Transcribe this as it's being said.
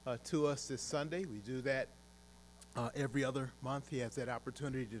to us this Sunday. We do that every other month. He has that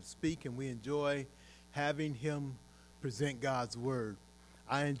opportunity to speak, and we enjoy having him present God's word.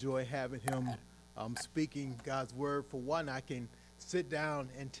 I enjoy having him speaking God's word. For one, I can sit down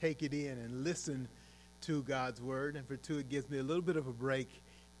and take it in and listen to God's word, and for two, it gives me a little bit of a break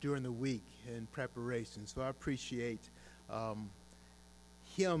during the week in preparation. So I appreciate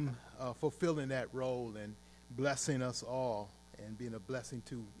him fulfilling that role and blessing us all and being a blessing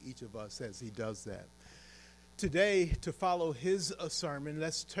to each of us as he does that. Today, to follow his sermon,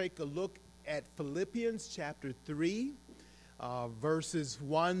 let's take a look at Philippians chapter 3, verses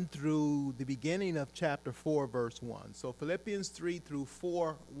 1 through the beginning of chapter 4, verse 1. So Philippians 3 through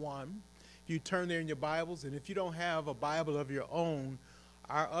 4, 1. If you turn there in your Bibles, and if you don't have a Bible of your own,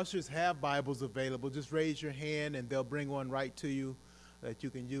 our ushers have Bibles available. Just raise your hand and they'll bring one right to you that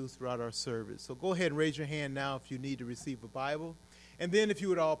you can use throughout our service. So go ahead and raise your hand now if you need to receive a Bible. And then if you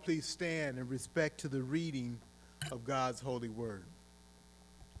would all please stand in respect to the reading of God's holy word.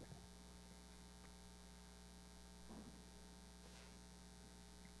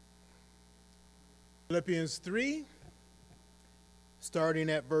 Philippians 3,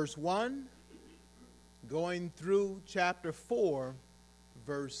 starting at verse 1, going through chapter 4,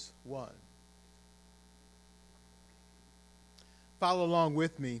 verse 1. Follow along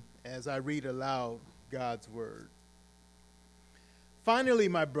with me as I read aloud God's word. Finally,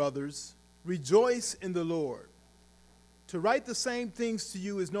 my brothers, rejoice in the Lord. To write the same things to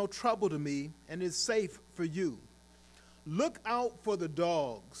you is no trouble to me and is safe for you. Look out for the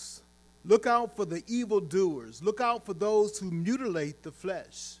dogs. Look out for the evildoers. Look out for those who mutilate the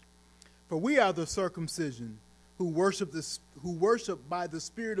flesh. For we are the circumcision who worship by the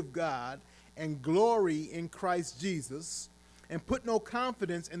Spirit of God and glory in Christ Jesus, and put no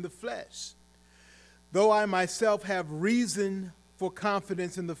confidence in the flesh. Though I myself have reason for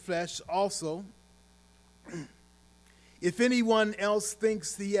confidence in the flesh also, if anyone else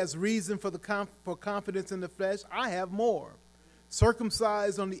thinks he has reason for confidence in the flesh, I have more.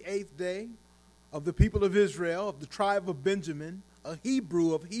 Circumcised on the 8th day, of the people of Israel, of the tribe of Benjamin, a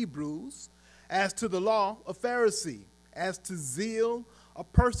Hebrew of Hebrews, as to the law, a Pharisee, as to zeal, a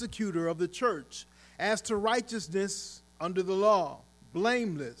persecutor of the church, as to righteousness under the law,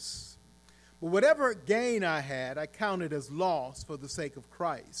 blameless. But whatever gain I had, I counted as loss for the sake of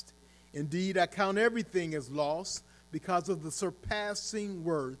Christ. Indeed, I count everything as loss because of the surpassing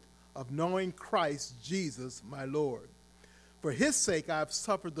worth of knowing Christ Jesus, my Lord. For his sake I have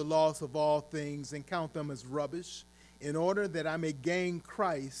suffered the loss of all things and count them as rubbish, in order that I may gain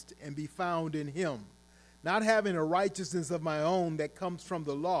Christ and be found in him, not having a righteousness of my own that comes from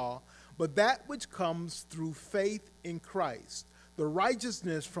the law, but that which comes through faith in Christ, the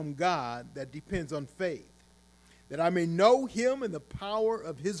righteousness from God that depends on faith, that I may know him in the power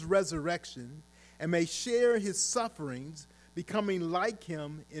of his resurrection and may share his sufferings, becoming like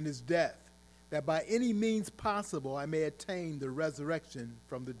him in his death, that by any means possible I may attain the resurrection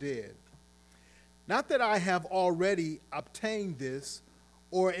from the dead. Not that I have already obtained this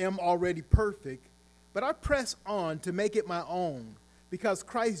or am already perfect, but I press on to make it my own, because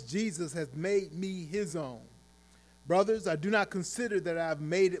Christ Jesus has made me his own. Brothers, I do not consider that I have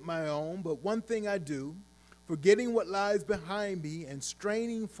made it my own, but one thing I do, forgetting what lies behind me and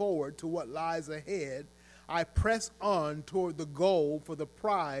straining forward to what lies ahead, I press on toward the goal for the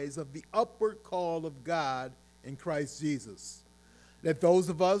prize of the upward call of God in Christ Jesus. Let those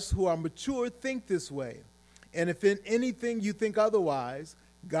of us who are mature think this way, and if in anything you think otherwise,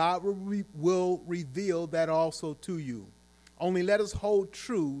 God will reveal that also to you. Only let us hold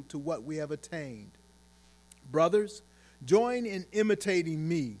true to what we have attained. Brothers, join in imitating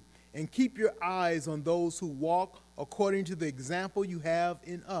me and keep your eyes on those who walk according to the example you have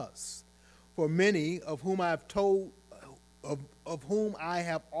in us. For many of whom I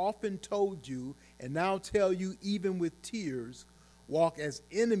have often told you and now tell you even with tears, walk as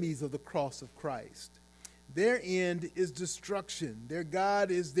enemies of the cross of Christ. Their end is destruction. Their God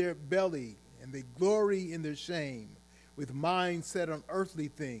is their belly, and they glory in their shame, with minds set on earthly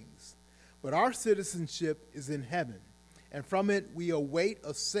things. But our citizenship is in heaven, and from it we await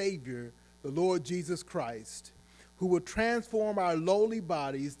a Savior, the Lord Jesus Christ, who will transform our lowly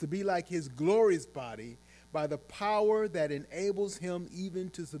bodies to be like his glorious body by the power that enables him even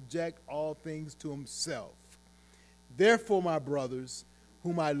to subject all things to himself. Therefore, my brothers,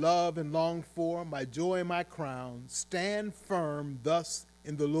 whom I love and long for, my joy and my crown, stand firm thus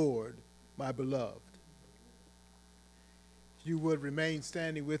in the Lord, my beloved. If you would remain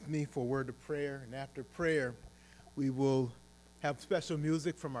standing with me for a word of prayer, and after prayer, we will have special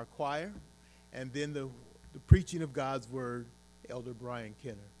music from our choir, and then the preaching of God's word Elder Brian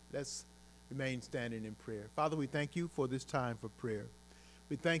Kenner. Let's remain standing in prayer. Father, we thank you for this time for prayer.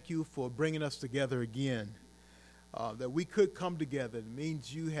 We thank you for bringing us together again, that we could come together. It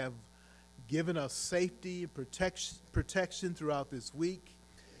means you have given us safety and protection throughout this week.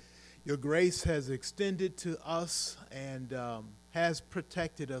 Your grace has extended to us and has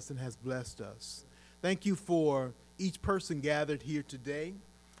protected us and has blessed us. Thank you for each person gathered here today.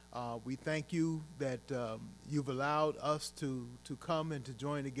 We thank you that you've allowed us to come and to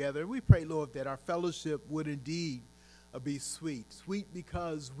join together. We pray, Lord, that our fellowship would indeed be sweet. Sweet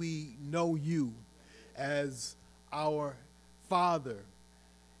because we know you as our Father,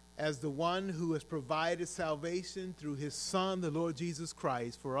 as the one who has provided salvation through his Son, the Lord Jesus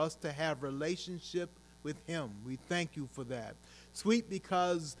Christ, for us to have relationship with him. We thank you for that. Sweet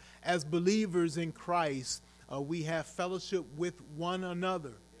because as believers in Christ, we have fellowship with one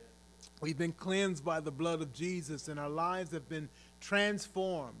another. We've been cleansed by the blood of Jesus, and our lives have been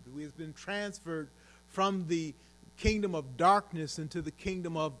transformed. We have been transferred from the kingdom of darkness into the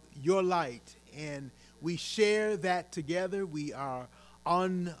kingdom of your light, and we share that together. We are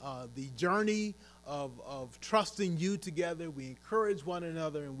on the journey of trusting you together. We encourage one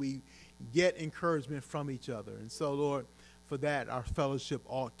another, and we get encouragement from each other. And so, Lord, for that, our fellowship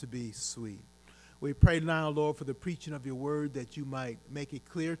ought to be sweet. We pray now, Lord, for the preaching of your word, that you might make it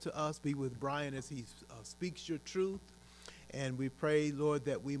clear to us. Be with Brian as he speaks your truth. And we pray, Lord,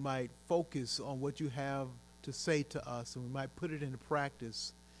 that we might focus on what you have to say to us, and we might put it into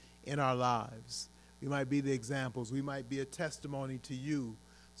practice in our lives. We might be the examples. We might be a testimony to you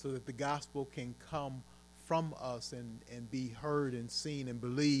so that the gospel can come from us and be heard and seen and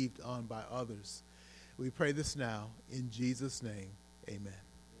believed on by others. We pray this now in Jesus' name. Amen.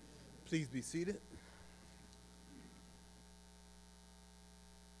 Please be seated.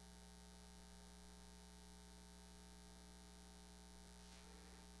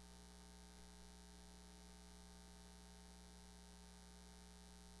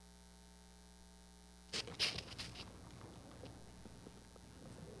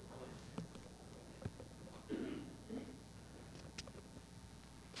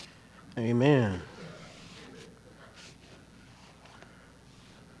 Amen.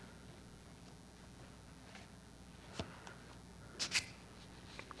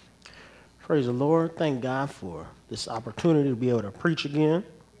 Praise the Lord. Thank God for this opportunity to be able to preach again.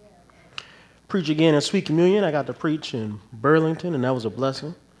 Preach again in Sweet Communion. I got to preach in Burlington, and that was a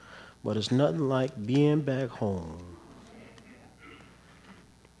blessing. But it's nothing like being back home.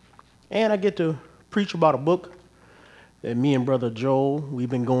 And I get to preach about a book that me and Brother Joel,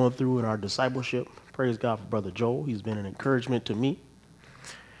 we've been going through in our discipleship. Praise God for Brother Joel. He's been an encouragement to me.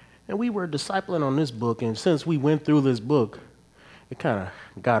 And we were discipling on this book, and since we went through this book, it kind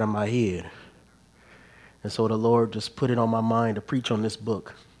of got in my head. And so the Lord just put it on my mind to preach on this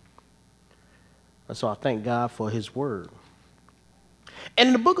book. And so I thank God for his word. And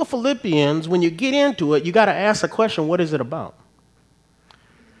in the book of Philippians, when you get into it, you got to ask the question, what is it about?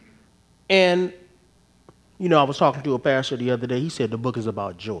 And you know, I was talking to a pastor the other day. He said the book is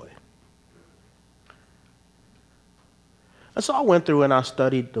about joy. And so I went through and I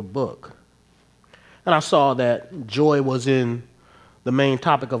studied the book. And I saw that joy was in the main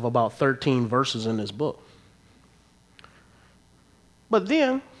topic of about 13 verses in this book. But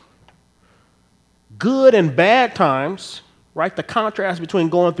then, good and bad times, right? The contrast between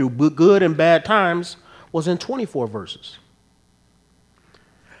going through good and bad times was in 24 verses.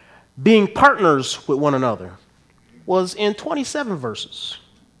 Being partners with one another was in 27 verses.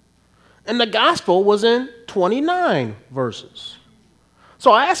 And the gospel was in 29 verses.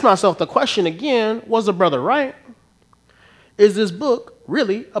 So I asked myself the question again, was the brother right? Is this book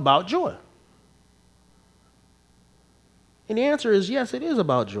really about joy? And the answer is yes, it is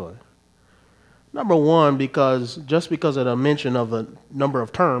about joy. Number one, because of the mention of a number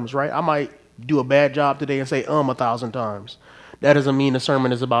of terms, right? I might do a bad job today and say 1,000 times. That doesn't mean the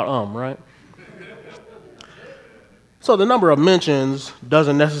sermon is about right? So the number of mentions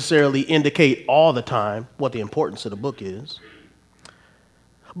doesn't necessarily indicate all the time what the importance of the book is.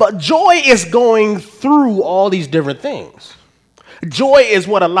 But joy is going through all these different things. Joy is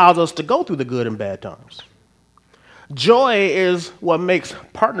what allows us to go through the good and bad times. Joy is what makes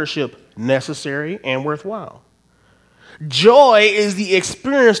partnership necessary and worthwhile. Joy is the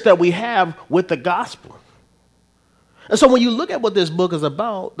experience that we have with the gospel. And so when you look at what this book is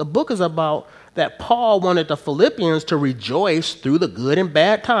about, the book is about that Paul wanted the Philippians to rejoice through the good and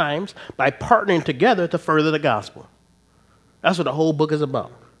bad times by partnering together to further the gospel. That's what the whole book is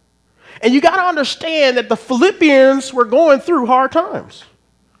about. And you got to understand that the Philippians were going through hard times.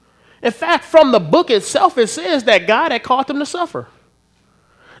 In fact, from the book itself, it says that God had caused them to suffer.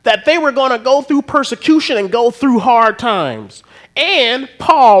 That they were going to go through persecution and go through hard times. And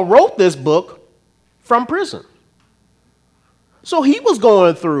Paul wrote this book from prison. So he was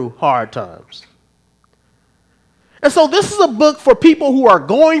going through hard times. And so this is a book for people who are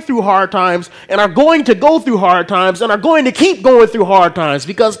going through hard times and are going to go through hard times and are going to keep going through hard times,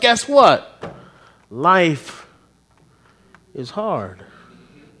 because guess what? Life is hard.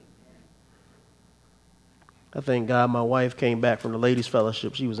 I thank God my wife came back from the ladies'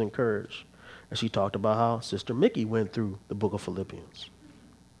 fellowship. She was encouraged. And she talked about how Sister Mickey went through the book of Philippians.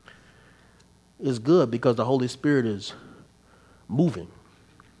 It's good because the Holy Spirit is moving.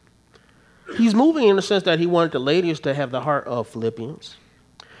 He's moving in the sense that he wanted the ladies to have the heart of Philippians.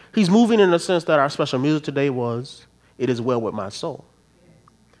 He's moving in the sense that our special music today was, "It is well with my soul."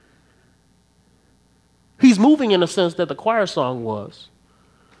 He's moving in the sense that the choir song was,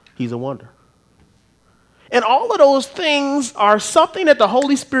 "He's a wonder." And all of those things are something that the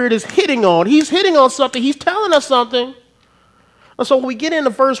Holy Spirit is hitting on. He's hitting on something. He's telling us something. And so when we get into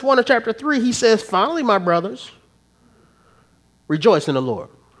verse 1 of chapter 3, he says, "Finally, my brothers, rejoice in the Lord."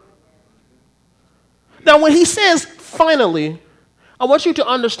 Now, when he says finally, I want you to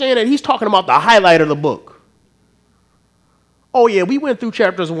understand that he's talking about the highlight of the book. Oh, yeah, we went through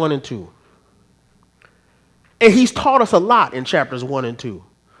chapters 1 and 2. And he's taught us a lot in chapters 1 and 2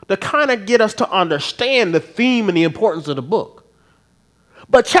 to kind of get us to understand the theme and the importance of the book.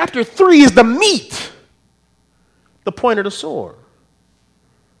 But chapter 3 is the meat, the point of the sword.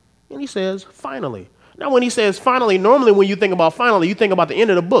 And he says, finally. Now, when he says finally, normally when you think about finally, you think about the end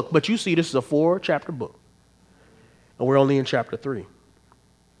of the book. But you see, this is a 4-chapter book. And we're only in chapter 3.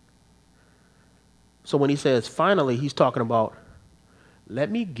 So when he says finally, he's talking about, let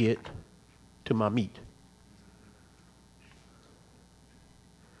me get to my meat.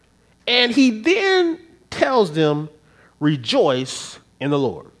 And he then tells them, rejoice in the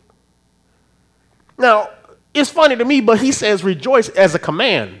Lord. Now, it's funny to me, but he says rejoice as a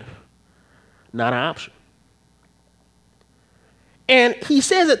command, not an option. And he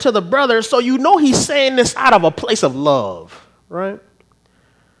says it to the brothers, so you know he's saying this out of a place of love, right?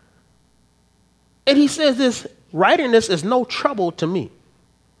 And he says this, writing this is no trouble to me.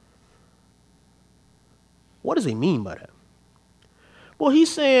 What does he mean by that? Well,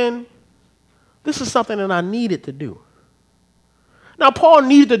 he's saying this is something that I needed to do. Now, Paul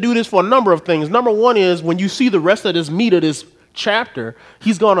needed to do this for a number of things. Number one is when you see the rest of this meat of this chapter,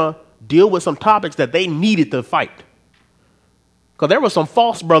 he's going to deal with some topics that they needed to fight. Because there were some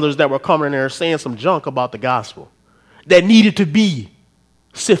false brothers that were coming in there saying some junk about the gospel that needed to be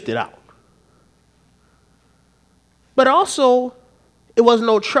sifted out. But also, it was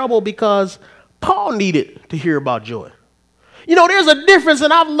no trouble because Paul needed to hear about joy. You know, there's a difference,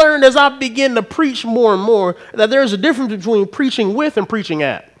 and I've learned as I begin to preach more and more that there's a difference between preaching with and preaching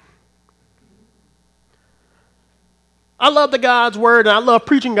at. I love the God's word, and I love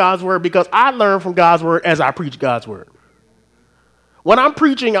preaching God's word because I learn from God's word as I preach God's word. When I'm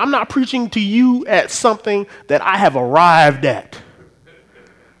preaching, I'm not preaching to you at something that I have arrived at.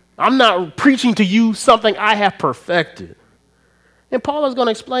 I'm not preaching to you something I have perfected. And Paul is going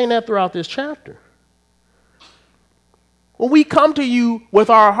to explain that throughout this chapter. When we come to you with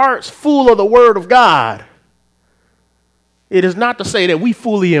our hearts full of the word of God, it is not to say that we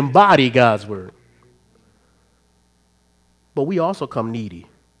fully embody God's word, but we also come needy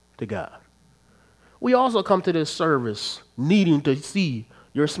to God. We also come to this service needing to see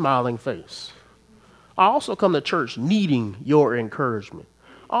your smiling face. I also come to church needing your encouragement.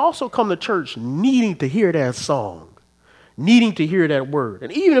 I also come to church needing to hear that song, needing to hear that word.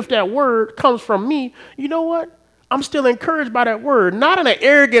 And even if that word comes from me, you know what? I'm still encouraged by that word, not in an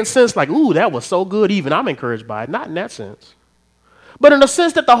arrogant sense like, ooh, that was so good, even I'm encouraged by it. Not in that sense. But in the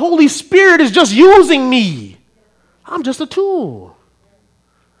sense that the Holy Spirit is just using me. I'm just a tool.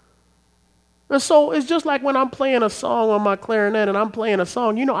 And so it's just like when I'm playing a song on my clarinet and I'm playing a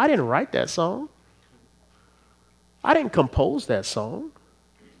song, you know, I didn't write that song. I didn't compose that song.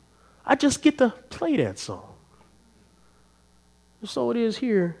 I just get to play that song. And so it is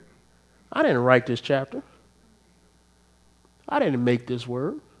here. I didn't write this chapter. I didn't make this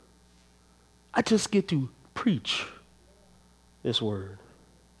word. I just get to preach this word.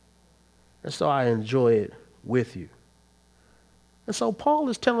 And so I enjoy it with you. And so Paul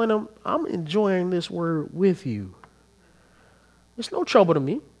is telling them, I'm enjoying this word with you. It's no trouble to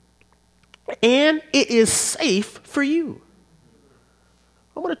me. And it is safe for you.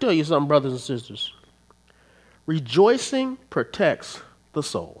 I'm going to tell you something, brothers and sisters. Rejoicing protects the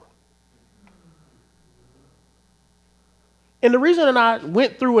soul. And the reason that I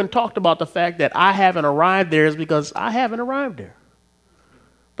went through and talked about the fact that I haven't arrived there is because I haven't arrived there.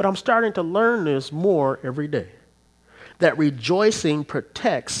 But I'm starting to learn this more every day. That rejoicing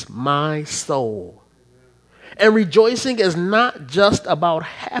protects my soul. And rejoicing is not just about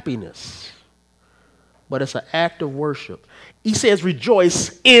happiness, but it's an act of worship. He says,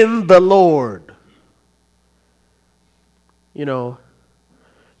 rejoice in the Lord. You know,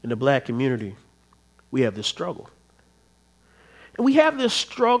 in the black community, we have this struggle. And we have this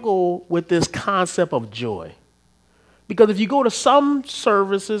struggle with this concept of joy. Because if you go to some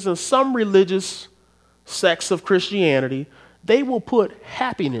services and some religious sects of Christianity, they will put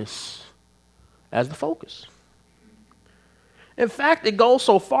happiness as the focus. In fact, it goes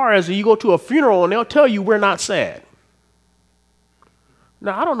so far as you go to a funeral and they'll tell you we're not sad.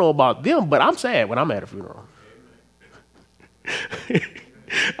 Now, I don't know about them, but I'm sad when I'm at a funeral.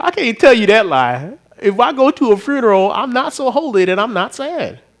 I can't tell you that lie. If I go to a funeral, I'm not so holy that I'm not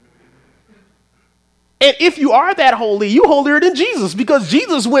sad. And if you are that holy, you're holier than Jesus, because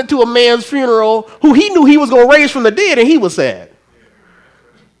Jesus went to a man's funeral who he knew he was going to raise from the dead, and he was sad.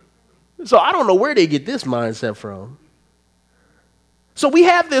 So I don't know where they get this mindset from. So we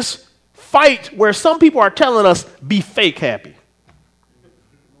have this fight where some people are telling us, be fake happy.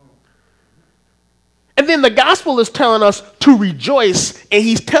 And then the gospel is telling us to rejoice, and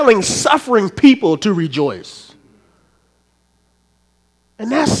he's telling suffering people to rejoice.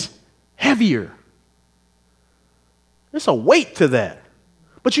 And that's heavier. There's a weight to that.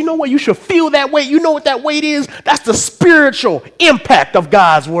 But you know what? You should feel that weight. You know what that weight is? That's the spiritual impact of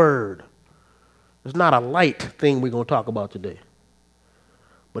God's word. It's not a light thing we're going to talk about today.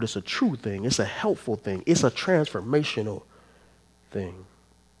 But it's a true thing. It's a helpful thing. It's a transformational thing.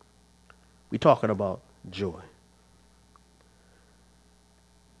 We're talking about joy.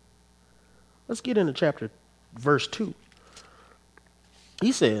 Let's get into verse 2.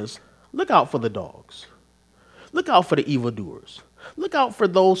 He says, look out for the dogs. Look out for the evildoers. Look out for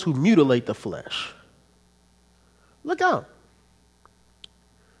those who mutilate the flesh. Look out.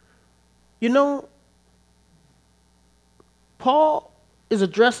 You know, Paul is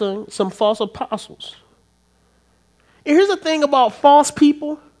addressing some false apostles. And here's the thing about false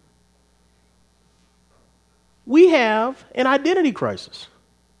people. We have an identity crisis.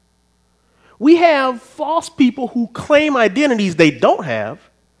 We have false people who claim identities they don't have,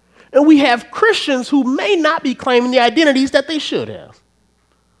 and we have Christians who may not be claiming the identities that they should have.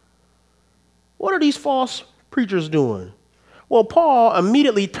 What are these false preachers doing? Well, Paul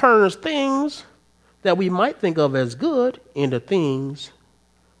immediately turns things that we might think of as good into things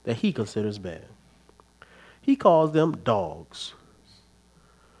that he considers bad. He calls them dogs.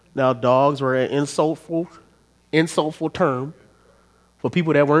 Now, dogs were an insultful term for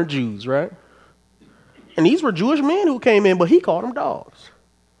people that weren't Jews, right? And these were Jewish men who came in, but he called them dogs.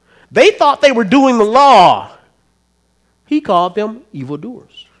 They thought they were doing the law. He called them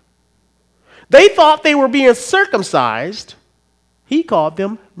evildoers. They thought they were being circumcised. He called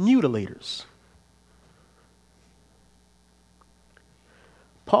them mutilators.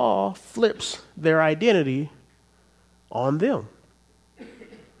 Paul flips their identity on them.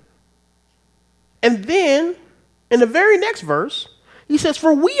 And then, in the very next verse, he says,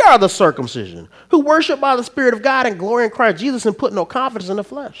 for we are the circumcision, who worship by the Spirit of God and glory in Christ Jesus and put no confidence in the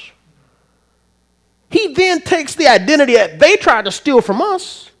flesh. He then takes the identity that they tried to steal from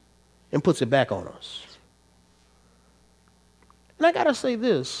us and puts it back on us. And I got to say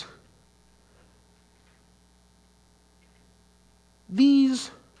this. These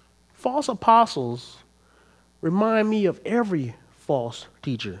false apostles remind me of every false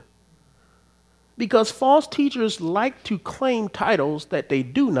teacher. Because false teachers like to claim titles that they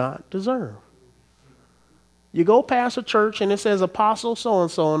do not deserve. You go past a church and it says apostle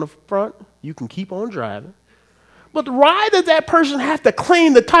so-and-so on the front, you can keep on driving. But why does that person have to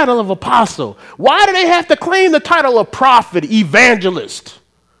claim the title of apostle? Why do they have to claim the title of prophet, evangelist?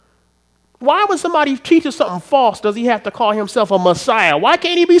 Why when somebody teaches something false does he have to call himself a Messiah? Why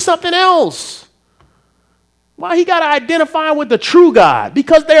can't he be something else? Why he got to identify with the true God?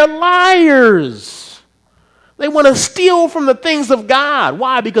 Because they're liars. They want to steal from the things of God.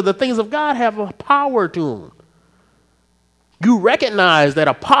 Why? Because the things of God have a power to them. You recognize that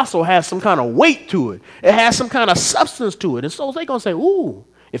apostle has some kind of weight to it. It has some kind of substance to it. And so they're going to say, ooh,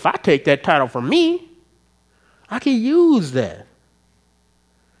 if I take that title from me, I can use that.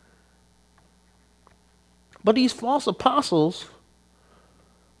 But these false apostles,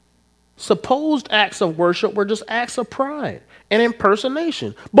 supposed acts of worship were just acts of pride and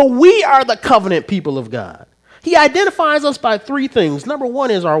impersonation. But we are the covenant people of God. He identifies us by three things. Number one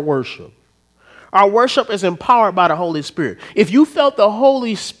is our worship. Our worship is empowered by the Holy Spirit. If you felt the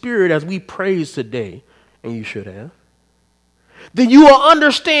Holy Spirit as we praise today, and you should have, then you will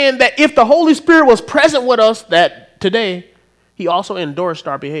understand that if the Holy Spirit was present with us that today, he also endorsed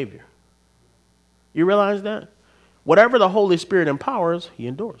our behavior. You realize that? Whatever the Holy Spirit empowers, he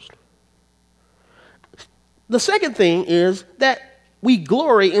endorsed. The second thing is that we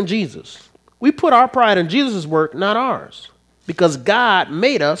glory in Jesus. We put our pride in Jesus' work, not ours, because God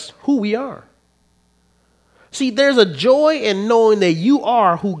made us who we are. See, there's a joy in knowing that you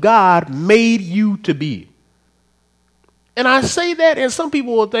are who God made you to be. And I say that, and some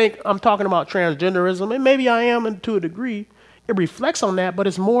people will think I'm talking about transgenderism, and maybe I am to a degree. It reflects on that, but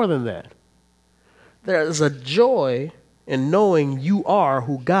it's more than that. There is a joy in knowing you are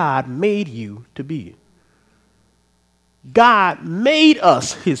who God made you to be. God made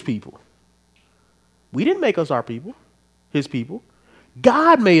us his people. We didn't make us our people, his people.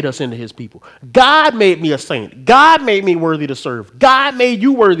 God made us into his people. God made me a saint. God made me worthy to serve. God made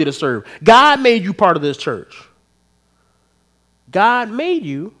you worthy to serve. God made you part of this church. God made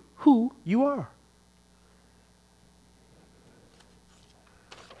you who you are.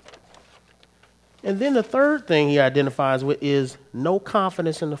 And then the third thing he identifies with is no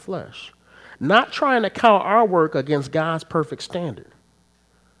confidence in the flesh. Not trying to count our work against God's perfect standard.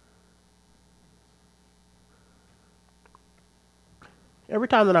 Every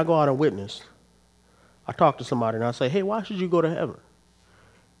time that I go out and witness, I talk to somebody and I say, hey, why should you go to heaven?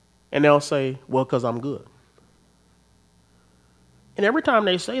 And they'll say, well, because I'm good. And every time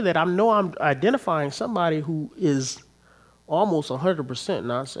they say that, I know I'm identifying somebody who is almost 100%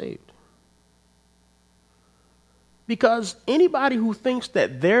 not saved. Because anybody who thinks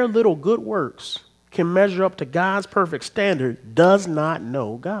that their little good works can measure up to God's perfect standard does not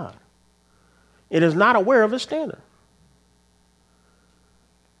know God. It is not aware of his standard.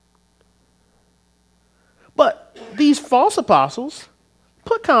 But these false apostles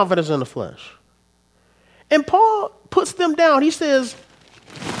put confidence in the flesh. And Paul puts them down. He says,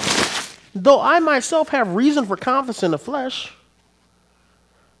 though I myself have reason for confidence in the flesh,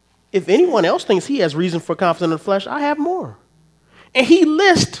 if anyone else thinks he has reason for confidence in the flesh, I have more. And he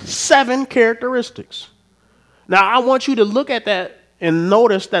lists 7 characteristics. Now, I want you to look at that and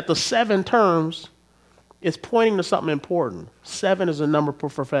notice that the 7 terms is pointing to something important. 7 is a number for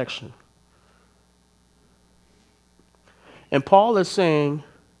perfection. And Paul is saying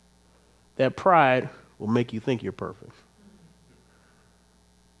that pride will make you think you're perfect.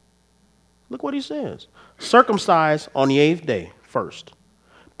 Look what he says. Circumcised on the 8th day, first.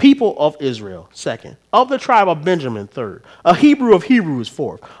 People of Israel, second. Of the tribe of Benjamin, third. A Hebrew of Hebrews,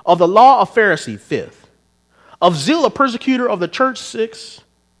 fourth. Of the law of Pharisee, fifth. Of zeal, a persecutor of the church, sixth.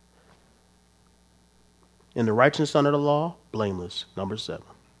 In the righteousness under the law, blameless, number 7.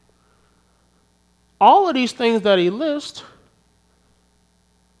 All of these things that he lists,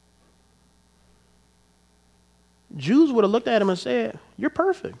 Jews would have looked at him and said, you're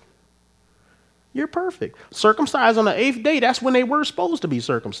perfect. You're perfect. Circumcised on the 8th day, that's when they were supposed to be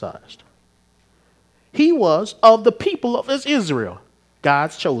circumcised. He was of the people of Israel,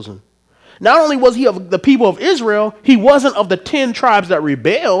 God's chosen. Not only was he of the people of Israel, he wasn't of the 10 tribes that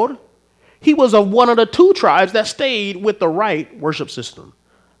rebelled. He was of one of the 2 tribes that stayed with the right worship system.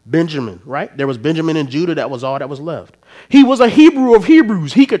 Benjamin, right? There was Benjamin and Judah, that was all that was left. He was a Hebrew of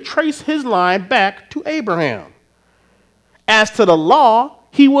Hebrews. He could trace his line back to Abraham. As to the law,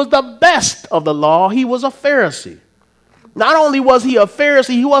 he was the best of the law. He was a Pharisee. Not only was he a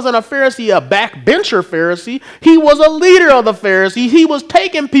Pharisee, he wasn't a Pharisee, a backbencher Pharisee. He was a leader of the Pharisees. He was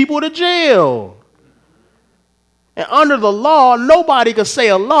taking people to jail. And under the law, nobody could say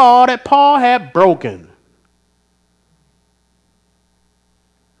a law that Paul had broken.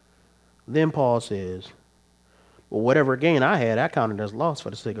 Then Paul says, well, whatever gain I had, I counted as loss for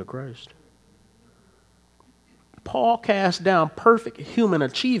the sake of Christ. Paul cast down perfect human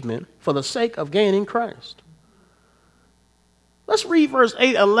achievement for the sake of gaining Christ. Let's read verse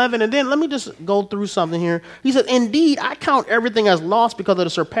 8, 11, and then let me just go through something here. He said, indeed, I count everything as loss because of the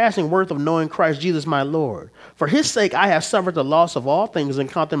surpassing worth of knowing Christ Jesus my Lord. For his sake I have suffered the loss of all things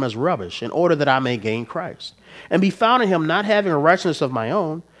and count them as rubbish, in order that I may gain Christ, and be found in him, not having a righteousness of my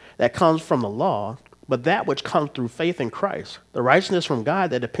own that comes from the law, but that which comes through faith in Christ, the righteousness from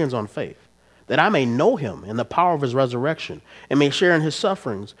God that depends on faith, that I may know him in the power of his resurrection, and may share in his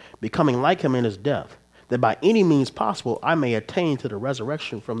sufferings, becoming like him in his death, that by any means possible I may attain to the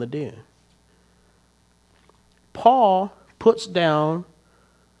resurrection from the dead. Paul puts down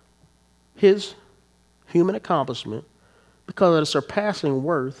his human accomplishment because of the surpassing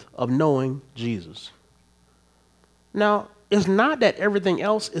worth of knowing Jesus. Now, it's not that everything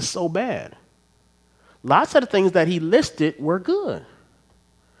else is so bad. lots of the things that he listed were good.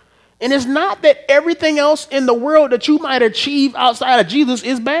 And it's not that everything else in the world that you might achieve outside of Jesus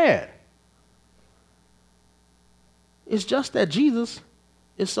is bad. It's just that Jesus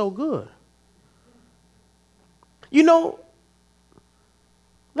is so good. You know,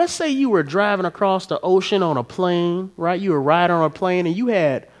 let's say you were driving across the ocean on a plane, right? You were riding on a plane and you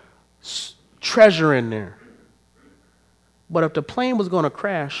had treasure in there. But if the plane was going to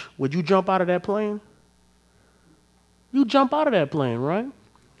crash, would you jump out of that plane? You jump out of that plane, right?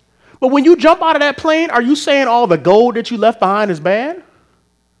 But when you jump out of that plane, are you saying all the gold that you left behind is bad?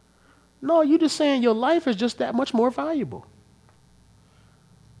 No, you're just saying your life is just that much more valuable.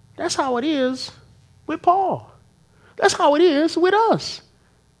 That's how it is with Paul. That's how it is with us.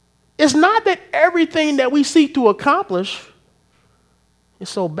 It's not that everything that we seek to accomplish is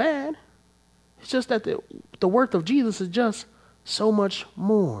so bad. It's just that the worth of Jesus is just so much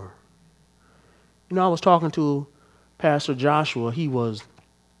more. You know, I was talking to Pastor Joshua.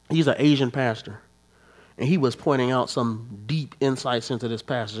 He's an Asian pastor. And he was pointing out some deep insights into this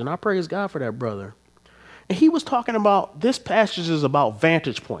passage. And I praise God for that brother. And he was talking about this passage is about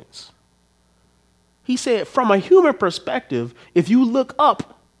vantage points. He said, from a human perspective, if you look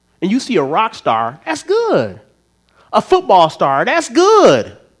up and you see a rock star, that's good. A football star, that's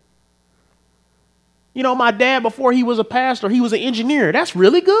good. You know, my dad, before he was a pastor, he was an engineer. That's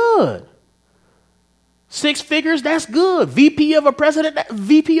really good. 6 figures, that's good. VP of a president,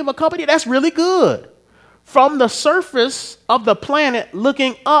 VP of a company, that's really good. From the surface of the planet,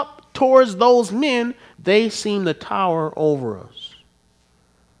 looking up towards those men, they seem to tower over us.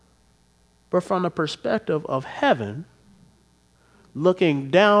 But from the perspective of heaven, looking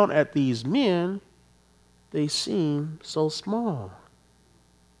down at these men, they seem so small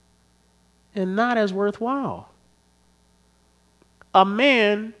and not as worthwhile. A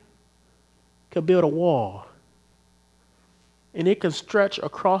man could build a wall, and it can stretch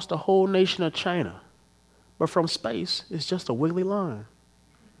across the whole nation of China. But from space, it's just a wiggly line.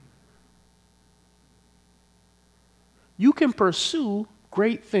 You can pursue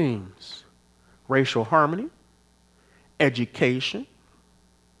great things: racial harmony, education,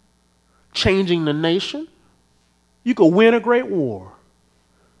 changing the nation. You could win a great war.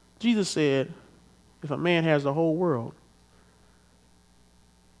 Jesus said, if a man has the whole world,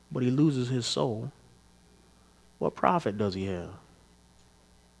 but he loses his soul, what profit does he have?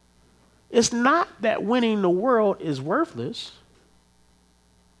 It's not that winning the world is worthless.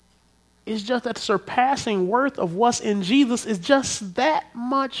 It's just that the surpassing worth of what's in Jesus is just that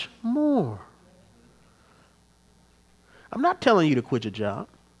much more. I'm not telling you to quit your job.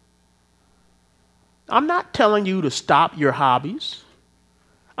 I'm not telling you to stop your hobbies.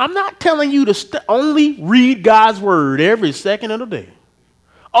 I'm not telling you to only read God's word every second of the day.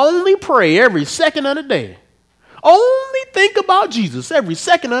 Only pray every second of the day. Only think about Jesus every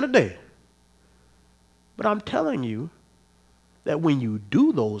second of the day. But I'm telling you that when you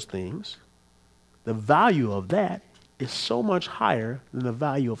do those things, the value of that is so much higher than the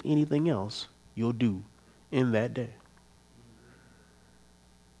value of anything else you'll do in that day.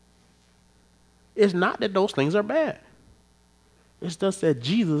 It's not that those things are bad. It's just that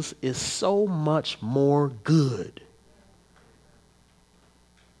Jesus is so much more good.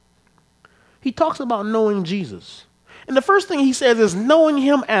 He talks about knowing Jesus. And the first thing he says is knowing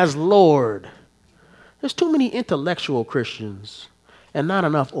him as Lord. There's too many intellectual Christians and not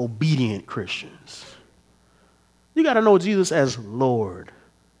enough obedient Christians. You got to know Jesus as Lord.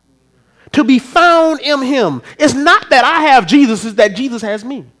 To be found in him. It's not that I have Jesus, it's that Jesus has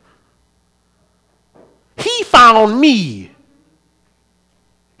me. He found me.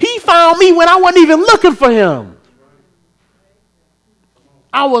 He found me when I wasn't even looking for him.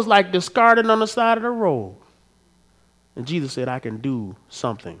 I was like discarded on the side of the road. And Jesus said, I can do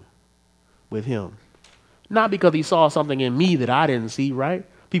something with him. Not because he saw something in me that I didn't see, right?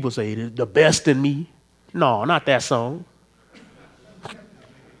 People say, the best in me. No, not that song.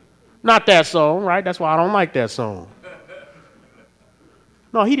 Not that song, right? That's why I don't like that song.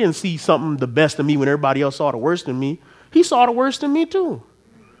 No, he didn't see something the best in me when everybody else saw the worst in me. He saw the worst in me too.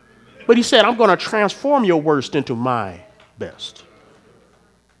 But he said, I'm going to transform your worst into my best.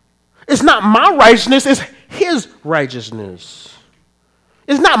 It's not my righteousness, it's his righteousness.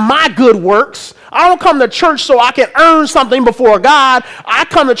 It's not my good works. I don't come to church so I can earn something before God. I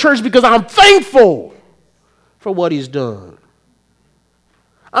come to church because I'm thankful for what he's done.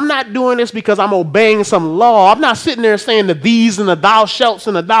 I'm not doing this because I'm obeying some law. I'm not sitting there saying the these and the thou shalts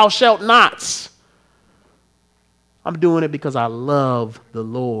and the thou shalt nots. I'm doing it because I love the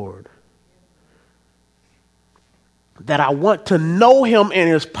Lord. that I want to know him and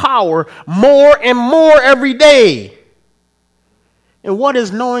his power more and more every day. And what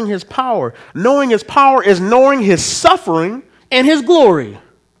is knowing his power? Knowing his power is knowing his suffering and his glory.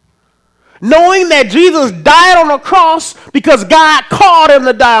 Knowing that Jesus died on the cross because God called him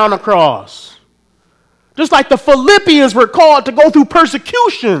to die on the cross. Just like the Philippians were called to go through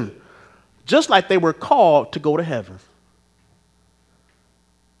persecution, just like they were called to go to heaven.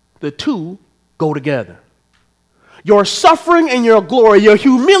 The two go together. Your suffering and your glory, your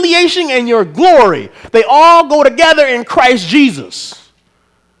humiliation and your glory, they all go together in Christ Jesus.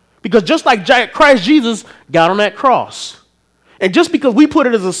 Because just like Christ Jesus got on that cross, and just because we put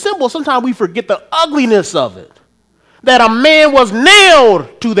it as a symbol, sometimes we forget the ugliness of it. That a man was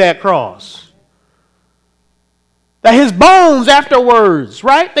nailed to that cross. That his bones afterwards,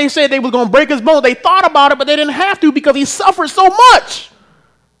 right? They said they were going to break his bones. They thought about it, but they didn't have to because he suffered so much.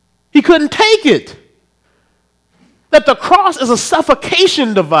 He couldn't take it. That the cross is a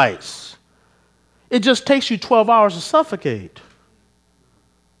suffocation device. It just takes you 12 hours to suffocate.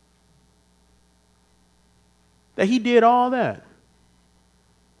 That he did all that.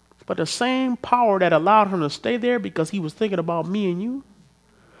 But the same power that allowed him to stay there because he was thinking about me and you,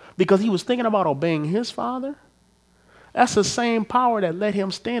 because he was thinking about obeying his Father, that's the same power that let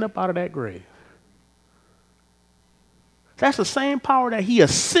him stand up out of that grave. That's the same power that he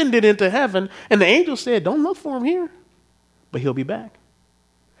ascended into heaven, and the angel said, don't look for him here, but he'll be back.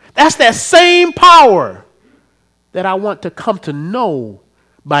 That's that same power that I want to come to know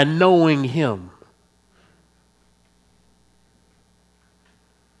by knowing him.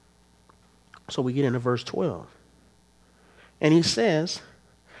 So we get into verse 12. And he says,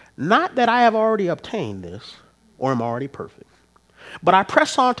 not that I have already obtained this or am already perfect, but I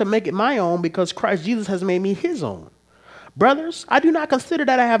press on to make it my own because Christ Jesus has made me his own. Brothers, I do not consider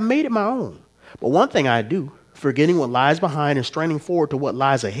that I have made it my own. But one thing I do, forgetting what lies behind and straining forward to what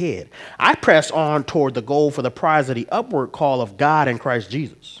lies ahead, I press on toward the goal for the prize of the upward call of God in Christ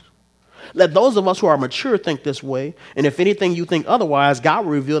Jesus. Let those of us who are mature think this way, and if anything you think otherwise, God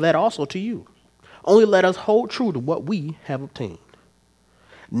will reveal that also to you. Only let us hold true to what we have obtained.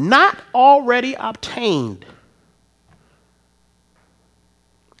 Not already obtained.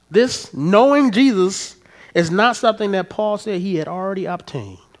 This knowing Jesus is not something that Paul said he had already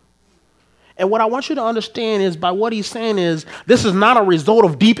obtained. And what I want you to understand is by what he's saying is this is not a result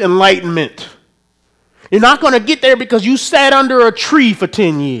of deep enlightenment. You're not going to get there because you sat under a tree for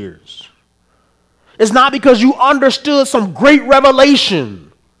 10 years. It's not because you understood some great revelation.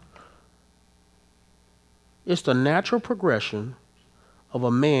 It's the natural progression of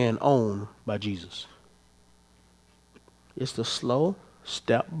a man owned by Jesus. It's the slow,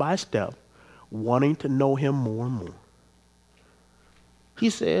 step by step, wanting to know him more and more. He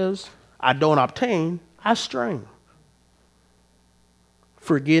says, I don't obtain, I strain.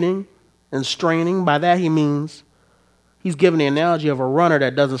 Forgetting and straining, by that he means he's giving the analogy of a runner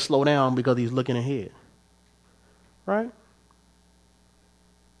that doesn't slow down because he's looking ahead. Right?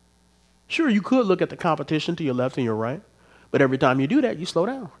 Sure, you could look at the competition to your left and your right, but every time you do that, you slow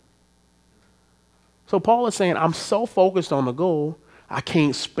down. So Paul is saying, I'm so focused on the goal, I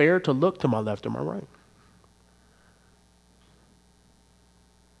can't spare to look to my left or my right.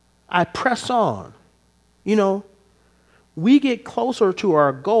 I press on. You know, we get closer to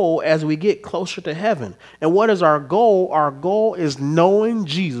our goal as we get closer to heaven. And what is our goal? Our goal is knowing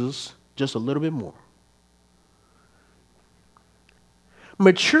Jesus just a little bit more.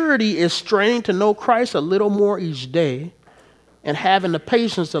 Maturity is straining to know Christ a little more each day and having the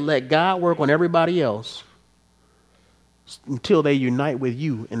patience to let God work on everybody else until they unite with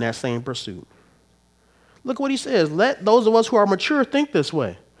you in that same pursuit. Look what he says. Let those of us who are mature think this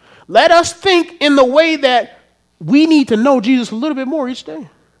way. Let us think in the way that we need to know Jesus a little bit more each day.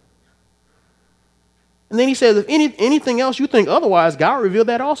 And then he says, if anything else you think otherwise, God will reveal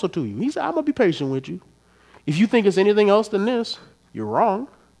that also to you. He said, I'm going to be patient with you. If you think it's anything else than this, you're wrong.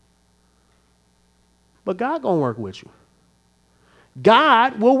 But God going to work with you.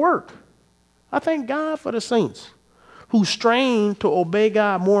 God will work. I thank God for the saints who strain to obey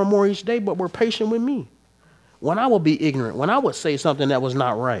God more and more each day, but were patient with me. When I would be ignorant, when I would say something that was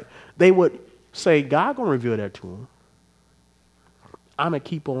not right, they would say, God going to reveal that to them. I'm going to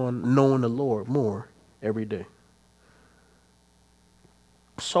keep on knowing the Lord more every day.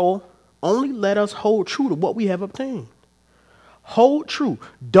 So only let us hold true to what we have obtained. Hold true.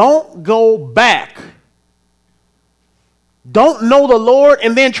 Don't go back. Don't know the Lord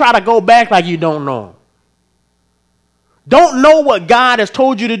and then try to go back like you don't know him. Don't know what God has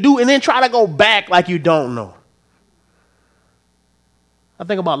told you to do and then try to go back like you don't know. I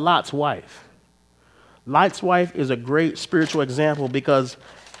think about Lot's wife. Lot's wife is a great spiritual example because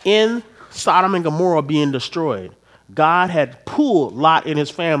in Sodom and Gomorrah being destroyed, God had pulled Lot and his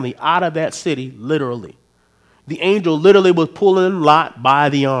family out of that city, literally. The angel literally was pulling Lot by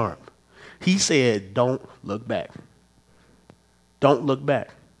the arm. He said, don't look back. Don't look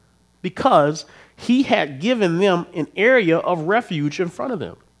back. Because he had given them an area of refuge in front of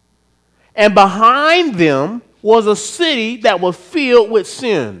them. And behind them was a city that was filled with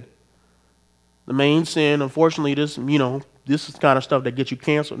sin. The main sin, unfortunately, this is kind of stuff that gets you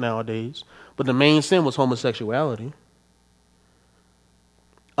canceled nowadays. But the main sin was homosexuality,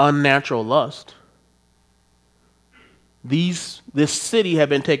 unnatural lust. This city had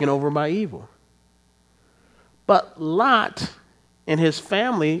been taken over by evil. But Lot and his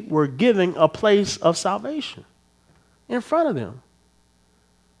family were given a place of salvation in front of them.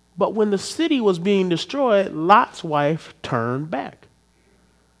 But when the city was being destroyed, Lot's wife turned back.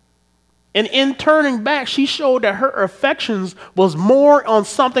 And in turning back, she showed that her affections was more on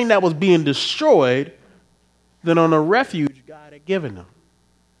something that was being destroyed than on the refuge God had given them.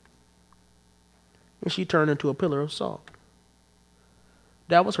 And she turned into a pillar of salt.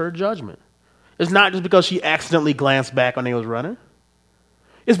 That was her judgment. It's not just because she accidentally glanced back when they was running.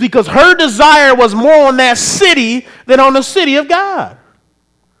 It's because her desire was more on that city than on the city of God.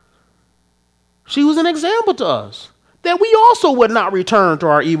 She was an example to us that we also would not return to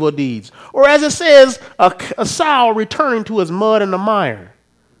our evil deeds. Or as it says, a sow returning to his mud and the mire.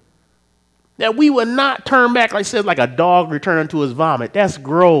 That we would not turn back, like it says, like a dog returning to his vomit. That's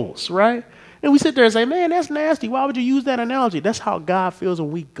gross, right? And we sit there and say, man, that's nasty. Why would you use that analogy? That's how God feels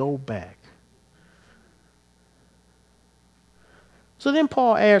when we go back. So then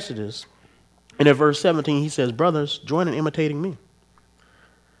Paul adds to this. And in verse 17, he says, brothers, join in imitating me.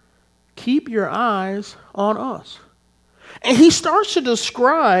 Keep your eyes on us. And he starts to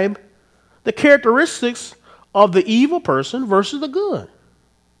describe the characteristics of the evil person versus the good.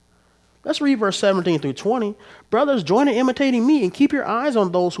 Let's read verse 17 through 20. Brothers, join in imitating me and keep your eyes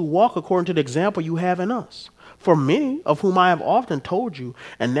on those who walk according to the example you have in us. For many of whom I have often told you,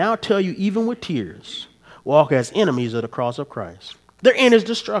 and now tell you even with tears, walk as enemies of the cross of Christ. Their end is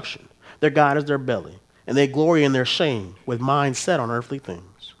destruction. Their God is their belly, and they glory in their shame with minds set on earthly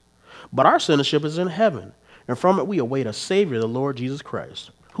things. But our citizenship is in heaven, and from it we await a Savior, the Lord Jesus Christ,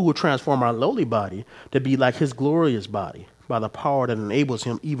 who will transform our lowly body to be like his glorious body by the power that enables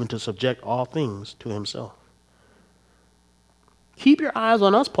him even to subject all things to himself. Keep your eyes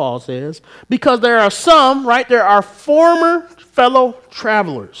on us, Paul says, because there are some, right, there are former fellow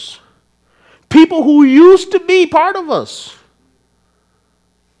travelers, people who used to be part of us.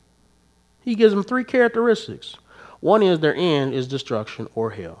 He gives them three characteristics. One is their end is destruction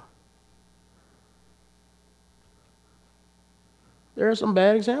or hell. There are some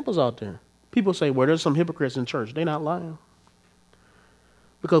bad examples out there. People say, well, there's some hypocrites in church. They're not lying.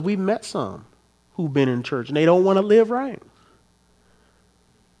 Because we've met some who've been in church and they don't want to live right.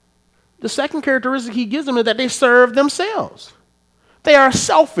 The second characteristic he gives them is that they serve themselves. They are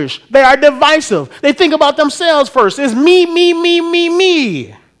selfish. They are divisive. They think about themselves first. It's me, me, me, me,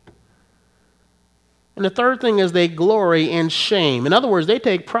 me. And the third thing is they glory in shame. In other words, they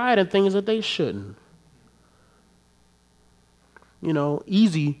take pride in things that they shouldn't. You know,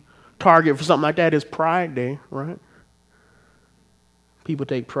 easy target for something like that is Pride Day, right? People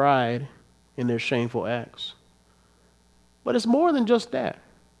take pride in their shameful acts. But it's more than just that.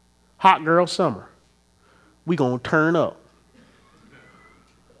 Hot girl summer. We gonna turn up.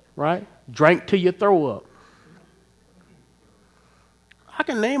 Right? Drink till you throw up. I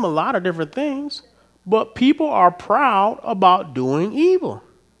can name a lot of different things, but people are proud about doing evil.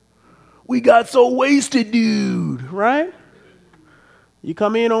 We got so wasted, dude, right? You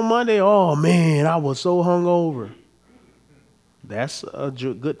come in on Monday, oh man, I was so hungover. That's a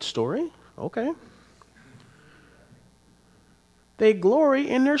good story. Okay. They glory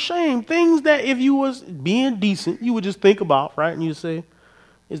in their shame. Things that if you was being decent, you would just think about, right? And you say,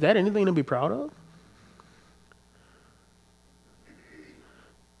 is that anything to be proud of?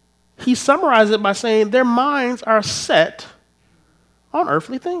 He summarizes it by saying their minds are set on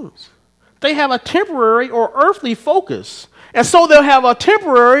earthly things. They have a temporary or earthly focus. And so they'll have a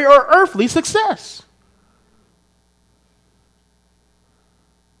temporary or earthly success.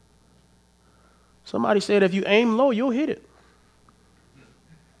 Somebody said if you aim low, you'll hit it.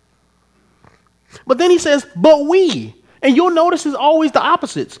 But then he says, but we. And you'll notice it's always the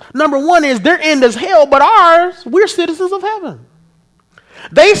opposites. Number one is their end is hell, but ours, we're citizens of heaven.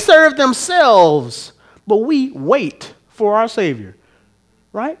 They serve themselves, but we wait for our Savior.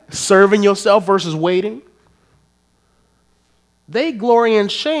 Right? Serving yourself versus waiting. They glory in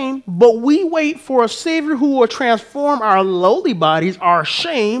shame, but we wait for a Savior who will transform our lowly bodies, our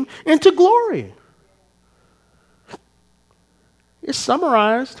shame, into glory. It's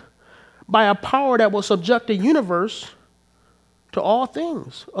summarized by a power that will subject the universe to all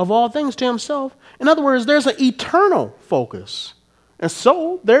things, of all things to himself. In other words, there's an eternal focus. And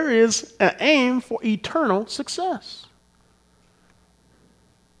so there is an aim for eternal success.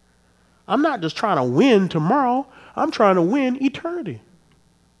 I'm not just trying to win tomorrow. I'm trying to win eternity.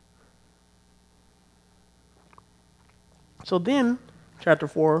 So then, chapter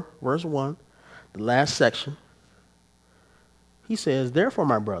 4, verse 1, the last section, he says, therefore,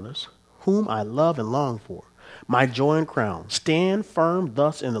 my brothers, whom I love and long for, my joy and crown, stand firm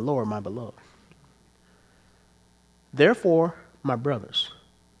thus in the Lord, my beloved. Therefore, my brothers,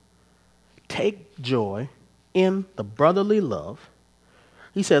 take joy in the brotherly love.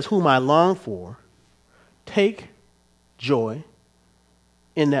 He says, whom I long for, take joy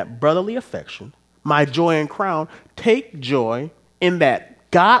in that brotherly affection. My joy and crown, take joy in that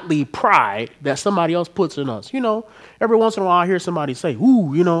godly pride that somebody else puts in us. You know, every once in a while I hear somebody say,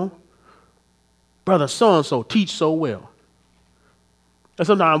 ooh, you know, brother so-and-so teach so well. And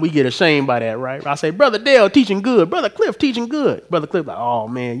sometimes we get ashamed by that, right? I say, Brother Dale teaching good. Brother Cliff teaching good. Brother Cliff like, oh,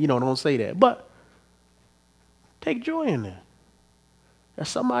 man, you know, don't say that. But take joy in that. That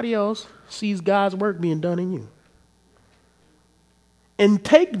somebody else sees God's work being done in you. And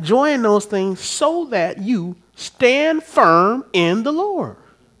take joy in those things so that you stand firm in the Lord.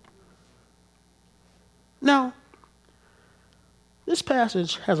 Now, this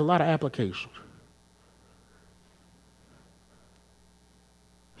passage has a lot of application.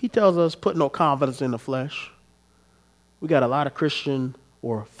 He tells us, put no confidence in the flesh. We got a lot of Christian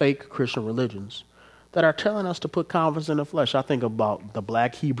or fake Christian religions that are telling us to put confidence in the flesh. I think about the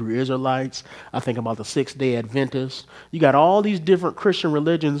black Hebrew Israelites. I think about the Sixth-day Adventists. You got all these different Christian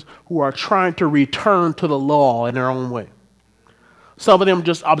religions who are trying to return to the law in their own way. Some of them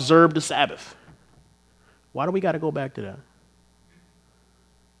just observe the Sabbath. Why do we got to go back to that?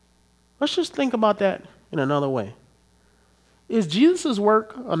 Let's just think about that in another way. Is Jesus'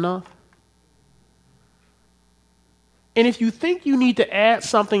 work enough? And if you think you need to add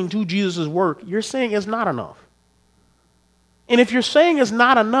something to Jesus' work, you're saying it's not enough. And if you're saying it's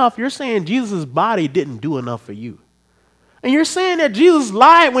not enough, you're saying Jesus' body didn't do enough for you. And you're saying that Jesus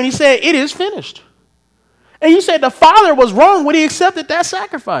lied when he said, it is finished. And you said the Father was wrong when he accepted that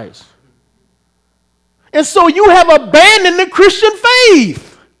sacrifice. And so you have abandoned the Christian faith.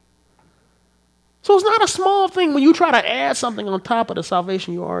 So it's not a small thing when you try to add something on top of the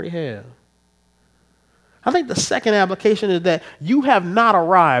salvation you already have. I think the second application is that you have not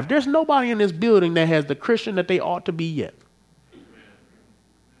arrived. There's nobody in this building that has the Christian that they ought to be yet.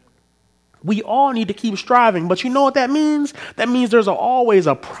 We all need to keep striving, but you know what that means? That means there's always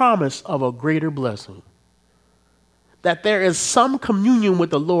a promise of a greater blessing. That there is some communion with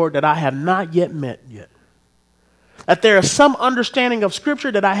the Lord that I have not yet met yet. That there is some understanding of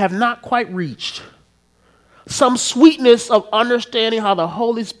Scripture that I have not quite reached. Some sweetness of understanding how the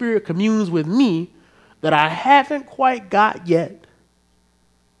Holy Spirit communes with me that I haven't quite got yet.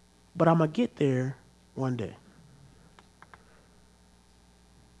 But I'm going to get there one day.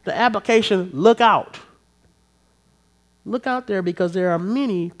 The application, look out. Look out there because there are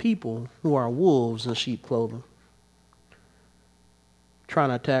many people who are wolves in sheep clothing trying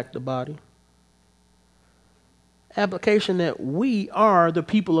to attack the body. Application that we are the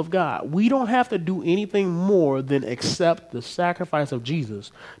people of God. We don't have to do anything more than accept the sacrifice of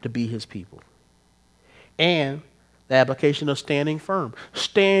Jesus to be his people. And the application of standing firm.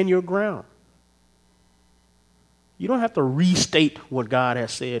 Stand your ground. You don't have to restate what God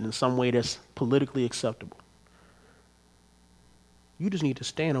has said in some way that's politically acceptable. You just need to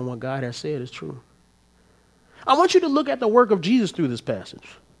stand on what God has said is true. I want you to look at the work of Jesus through this passage.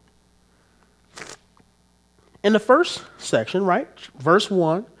 In the first section, right, verse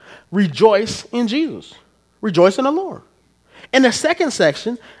 1, rejoice in Jesus. Rejoice in the Lord. In the second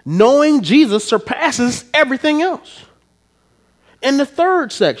section, knowing Jesus surpasses everything else. In the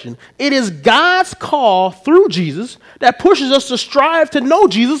third section, it is God's call through Jesus that pushes us to strive to know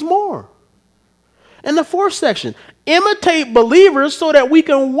Jesus more. In the fourth section, imitate believers so that we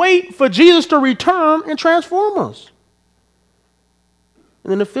can wait for Jesus to return and transform us.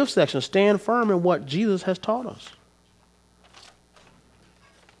 And in the fifth section, stand firm in what Jesus has taught us.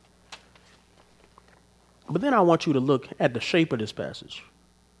 But then I want you to look at the shape of this passage.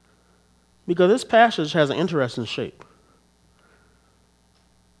 Because this passage has an interesting shape.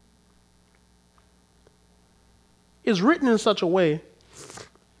 It's written in such a way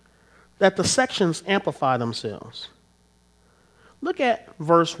that the sections amplify themselves. Look at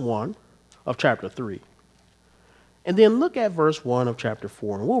verse 1 of chapter 3. And then look at verse 1 of chapter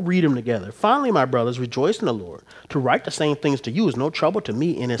 4, and we'll read them together. Finally, my brothers, rejoice in the Lord. To write the same things to you is no trouble to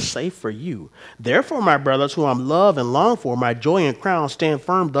me and is safe for you. Therefore, my brothers, whom I love and long for, my joy and crown, stand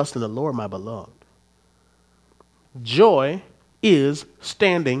firm thus in the Lord, my beloved. Joy is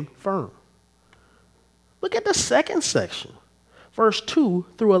standing firm. Look at the second section, verse 2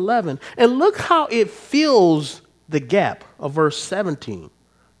 through 11, and look how it fills the gap of verse 17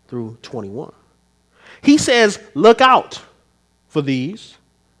 through 21. He says, look out for these.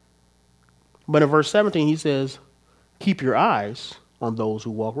 But in verse 17, he says, keep your eyes on those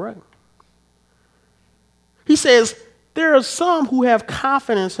who walk right. He says, there are some who have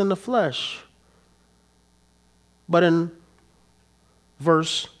confidence in the flesh. But in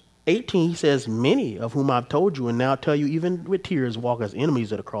verse 18, he says, many of whom I've told you and now tell you even with tears walk as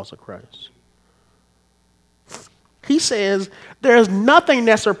enemies at the cross of Christ. He says, there's nothing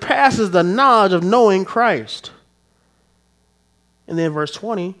that surpasses the knowledge of knowing Christ. And then verse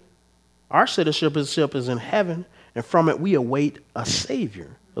 20, our citizenship is in heaven, and from it we await a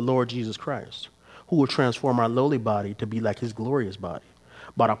Savior, the Lord Jesus Christ, who will transform our lowly body to be like his glorious body,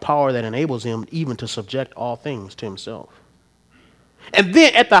 by the power that enables him even to subject all things to himself. And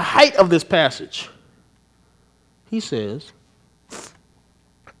then at the height of this passage, he says,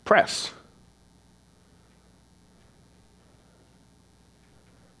 press.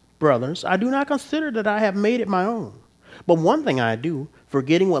 Brothers, I do not consider that I have made it my own. But one thing I do,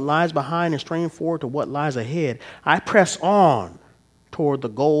 forgetting what lies behind and straining forward to what lies ahead, I press on toward the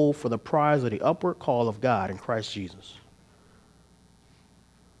goal for the prize of the upward call of God in Christ Jesus.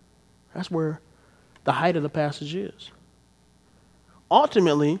 That's where the height of the passage is.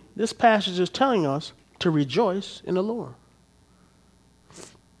 Ultimately, this passage is telling us to rejoice in the Lord.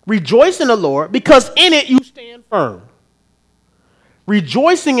 Rejoice in the Lord because in it you stand firm.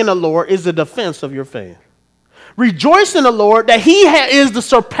 Rejoicing in the Lord is the defense of your faith. Rejoice in the Lord that he is the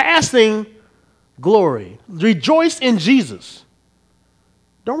surpassing glory. Rejoice in Jesus.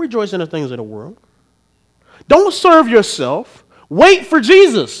 Don't rejoice in the things of the world. Don't serve yourself. Wait for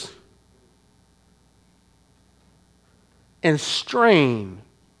Jesus. And strain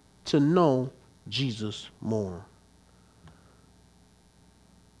to know Jesus more.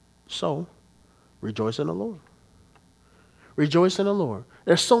 So, rejoice in the Lord. Rejoice in the Lord.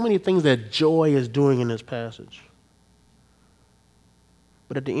 There's so many things that joy is doing in this passage.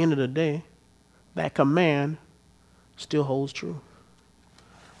 But at the end of the day, that command still holds true.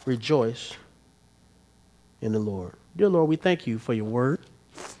 Rejoice in the Lord. Dear Lord, we thank you for your word.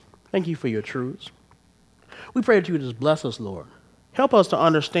 Thank you for your truths. We pray that you would just bless us, Lord. Help us to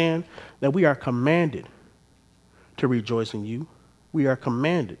understand that we are commanded to rejoice in you. We are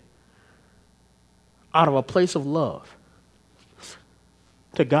commanded out of a place of love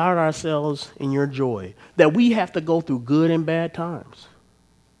to guard ourselves in your joy, that we have to go through good and bad times.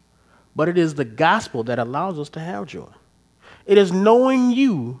 But it is the gospel that allows us to have joy. It is knowing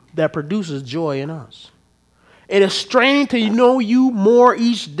you that produces joy in us. It is straining to know you more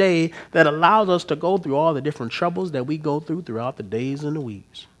each day that allows us to go through all the different troubles that we go through throughout the days and the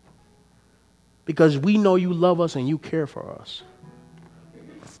weeks. Because we know you love us and you care for us.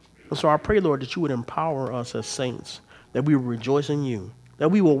 And so I pray, Lord, that you would empower us as saints, that we will rejoice in you,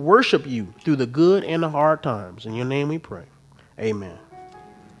 that we will worship you through the good and the hard times. In your name we pray. Amen.